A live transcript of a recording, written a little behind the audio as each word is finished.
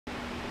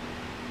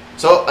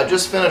So I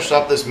just finished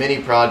up this mini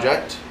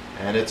project,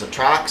 and it's a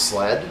track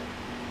sled.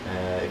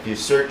 If you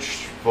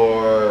search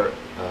for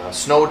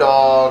Snow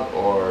Dog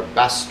or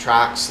Best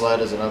Track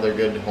Sled is another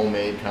good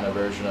homemade kind of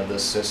version of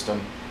this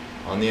system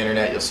on the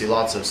internet, you'll see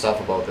lots of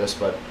stuff about this.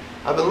 But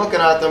I've been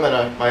looking at them,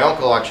 and my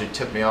uncle actually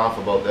tipped me off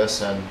about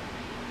this, and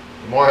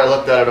the more I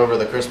looked at it over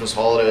the Christmas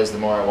holidays, the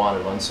more I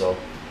wanted one. So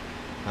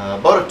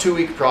about a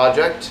 2-week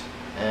project,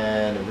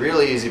 and a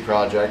really easy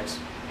project.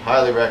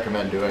 Highly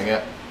recommend doing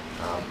it.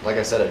 Like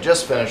I said, I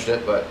just finished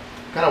it, but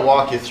kind of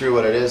walk you through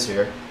what it is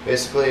here.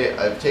 Basically,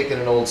 I've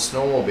taken an old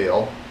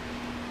snowmobile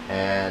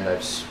and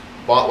I've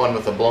bought one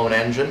with a blown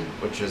engine,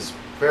 which is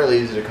fairly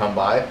easy to come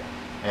by,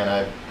 and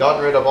I've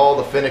gotten rid of all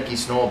the finicky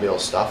snowmobile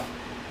stuff,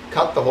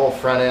 cut the whole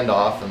front end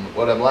off, and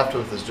what I'm left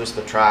with is just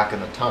the track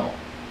and the tunnel.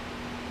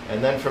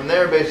 And then from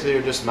there, basically,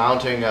 you're just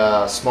mounting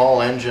a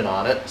small engine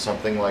on it,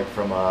 something like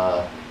from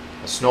a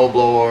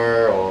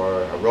snowblower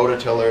or a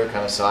rototiller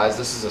kind of size.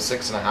 This is a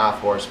 6.5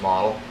 horse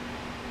model.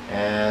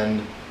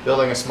 And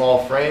building a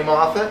small frame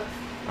off it,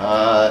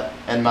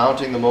 and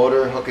mounting the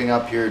motor, hooking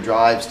up your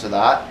drives to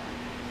that.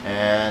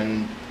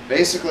 And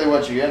basically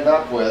what you end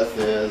up with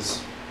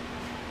is,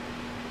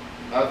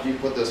 after you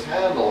put this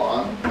handle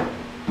on,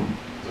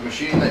 the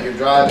machine that you're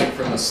driving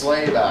from the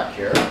sleigh back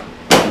here,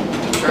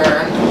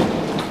 turn,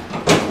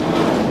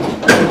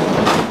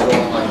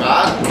 going like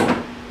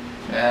that,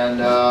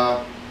 and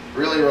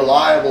really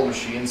reliable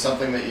machine,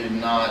 something that you're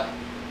not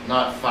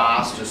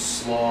fast, just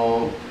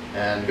slow,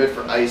 and good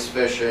for ice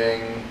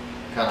fishing,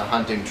 kind of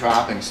hunting,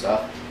 trapping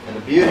stuff. And the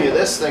beauty of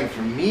this thing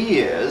for me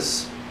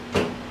is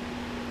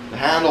the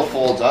handle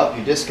folds up,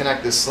 you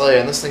disconnect this sleigh,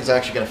 and this thing's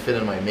actually going to fit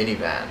in my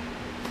minivan.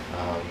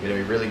 Going to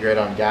be really great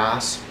on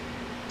gas.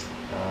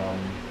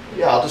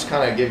 Yeah, I'll just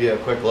kind of give you a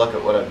quick look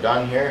at what I've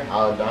done here,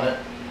 how I've done it,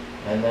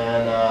 and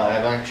then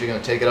I'm actually going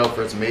to take it out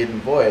for its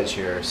maiden voyage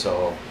here,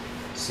 so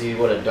see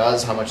what it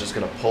does, how much it's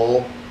going to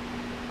pull.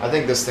 I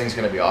think this thing's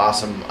going to be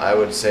awesome. I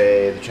would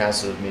say the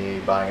chances of me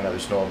buying another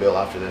snowmobile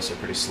after this are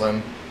pretty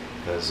slim,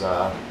 because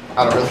I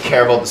don't really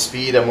care about the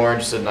speed. I'm more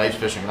interested in ice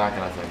fishing and that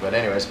kind of thing. But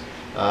anyways,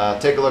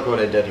 take a look at what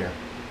I did here.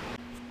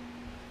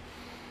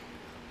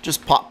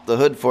 Just pop the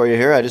hood for you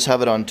here. I just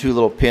have it on 2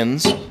 little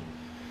pins.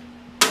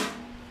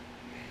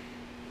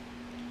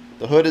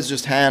 The hood is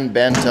just hand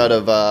bent out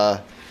of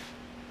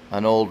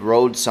an old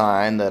road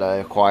sign that I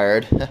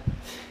acquired,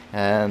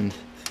 and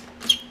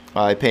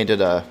I painted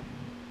a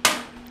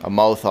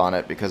mouth on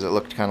it because it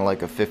looked kind of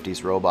like a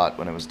 50s robot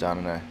when it was done,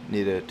 and I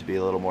needed it to be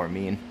a little more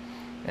mean.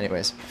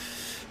 Anyways,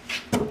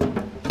 you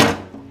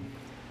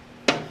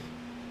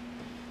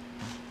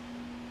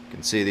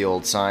can see the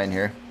old sign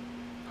here,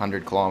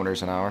 100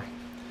 kilometers an hour,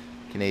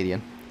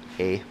 Canadian,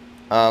 A.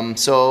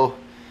 So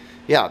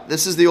yeah,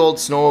 this is the old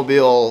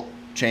snowmobile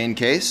chain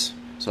case.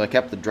 So I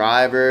kept the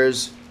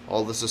drivers,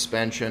 all the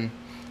suspension.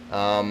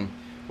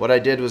 What I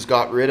did was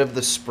got rid of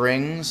the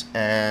springs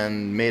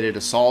and made it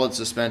a solid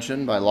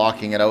suspension by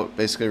locking it out,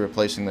 basically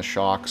replacing the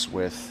shocks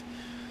with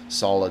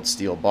solid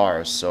steel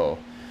bars. So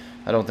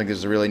I don't think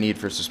there's a really need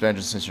for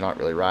suspension since you're not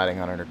really riding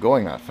on it or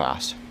going that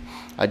fast.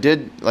 I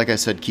did, like I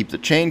said, keep the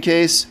chain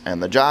case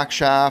and the jack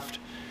shaft.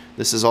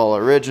 This is all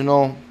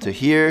original to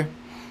here.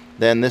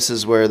 Then this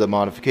is where the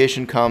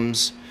modification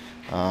comes.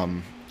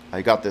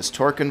 I got this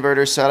torque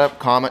converter set up,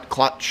 Comet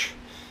clutch,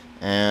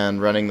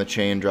 and running the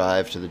chain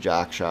drive to the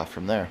jack shaft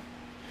from there.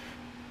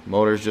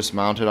 Motor's just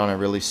mounted on a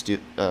really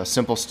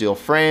simple steel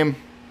frame.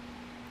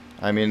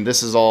 I mean,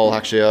 this is all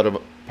actually out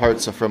of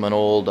parts from an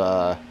old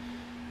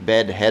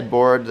bed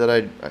headboard that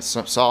I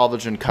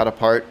salvaged and cut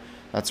apart.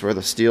 That's where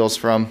the steel's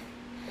from.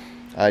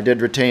 I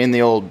did retain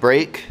the old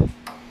brake,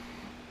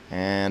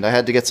 and I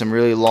had to get some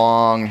really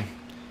long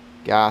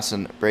gas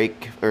and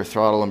brake, or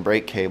throttle and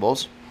brake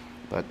cables.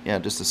 But yeah,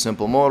 just a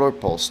simple motor,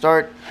 pull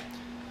start,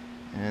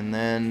 and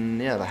then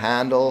yeah, the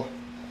handle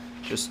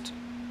just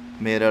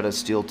made out of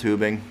steel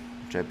tubing,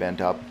 which I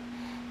bent up.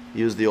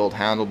 Used the old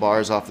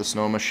handlebars off the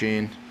snow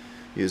machine.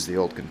 Used the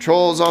old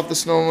controls off the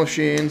snow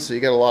machine. So you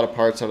get a lot of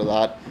parts out of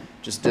that.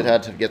 Just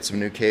had to get some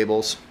new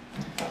cables.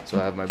 So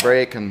I have my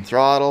brake and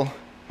throttle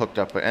hooked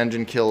up with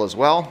engine kill as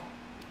well.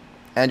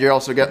 And you're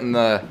also getting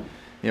the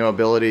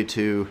ability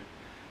to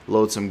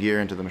load some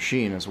gear into the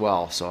machine as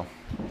well. So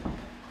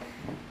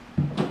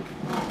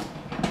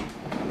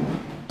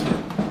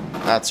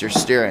that's your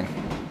steering.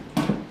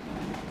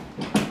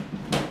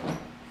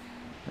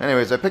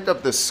 Anyways, I picked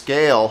up this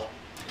scale,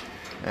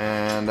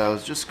 and I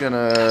was just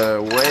gonna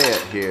weigh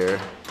it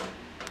here.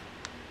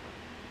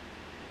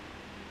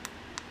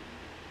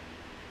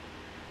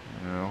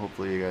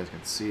 Hopefully you guys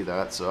can see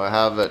that. So I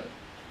have it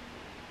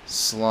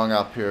slung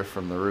up here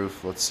from the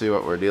roof. Let's see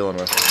what we're dealing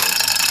with.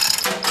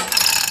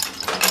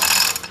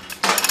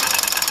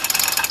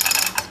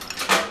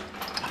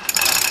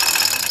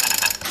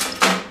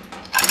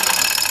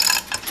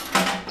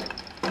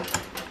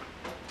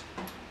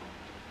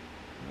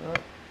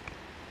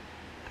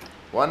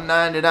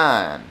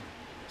 $199,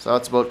 so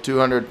that's about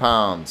 200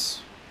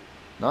 pounds.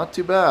 Not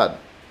too bad.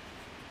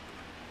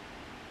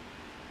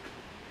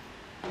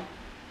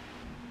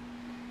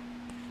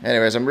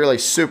 Anyways, I'm really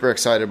super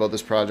excited about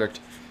this project.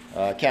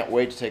 Can't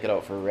wait to take it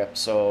out for a rip.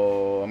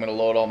 So I'm gonna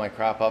load all my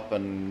crap up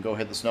and go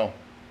hit the snow.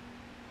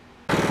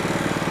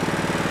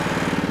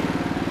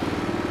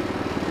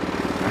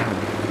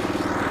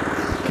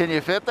 Can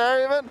you fit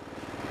there even?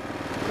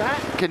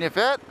 What? Can you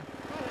fit?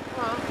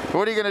 Well,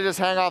 What are you gonna just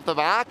hang off the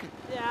back?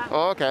 yeah.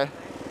 Oh, okay.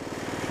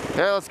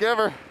 Okay, let's give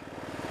her.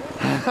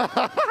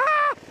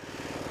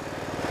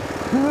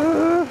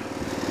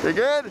 You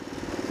good?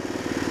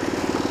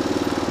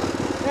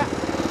 Yeah.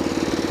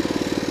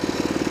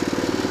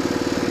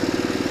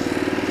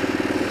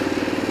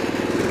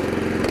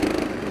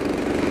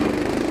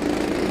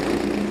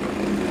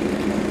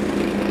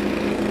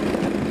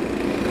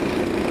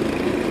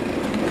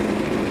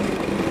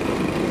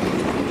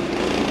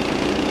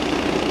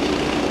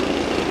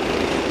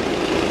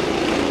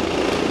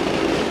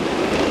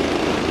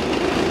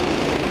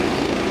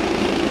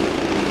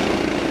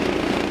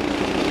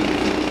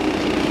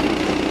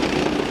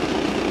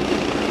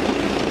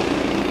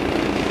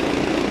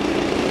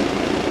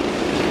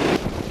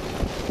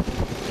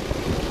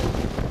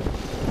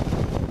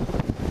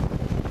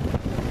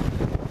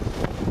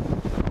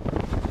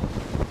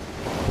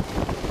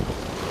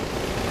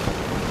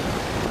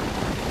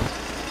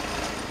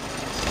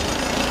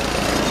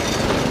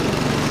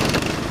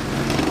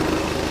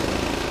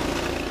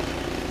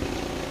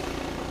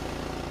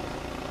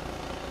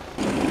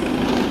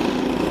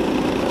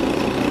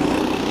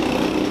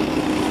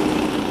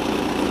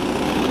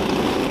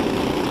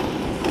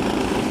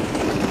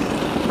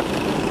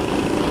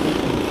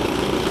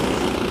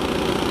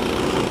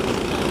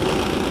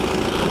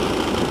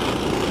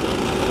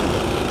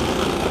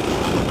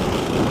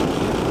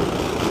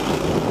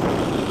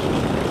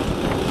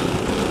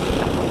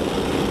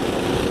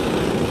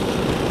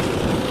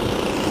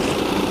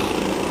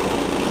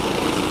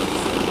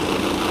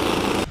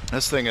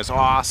 This thing is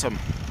awesome.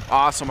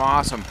 Awesome,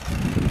 awesome.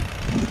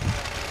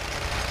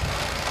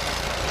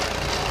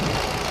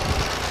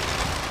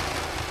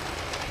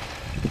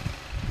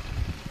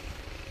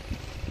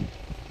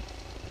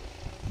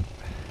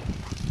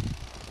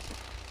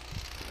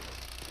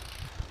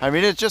 I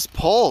mean, it just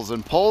pulls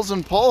and pulls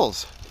and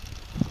pulls.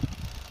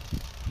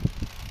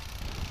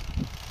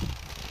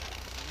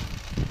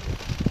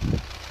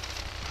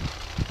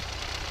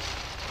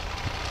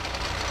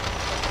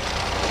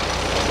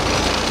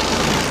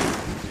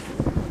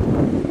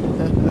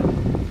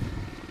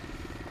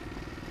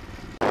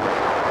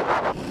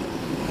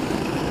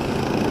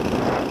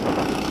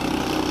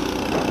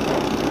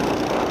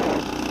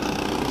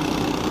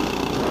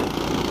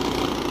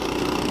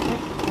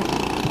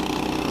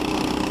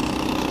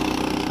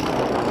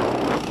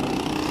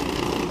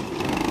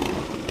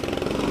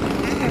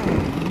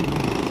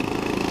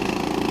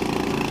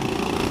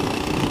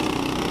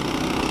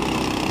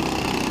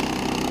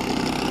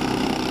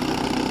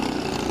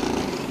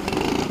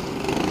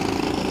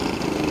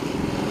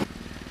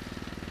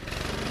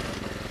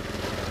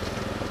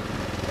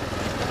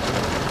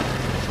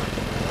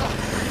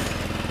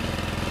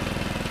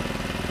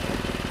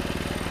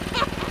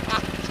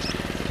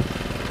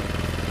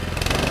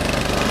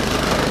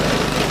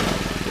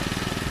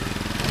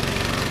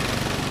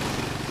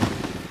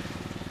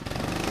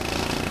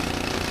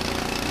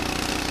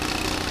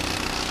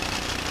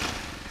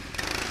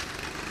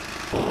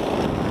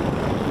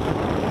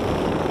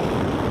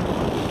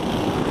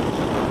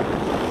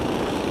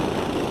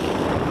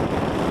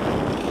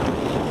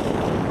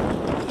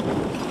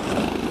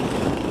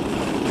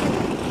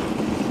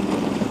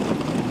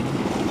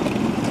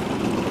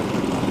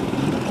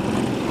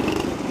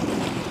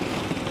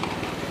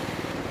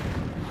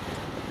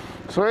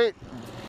 Sweet.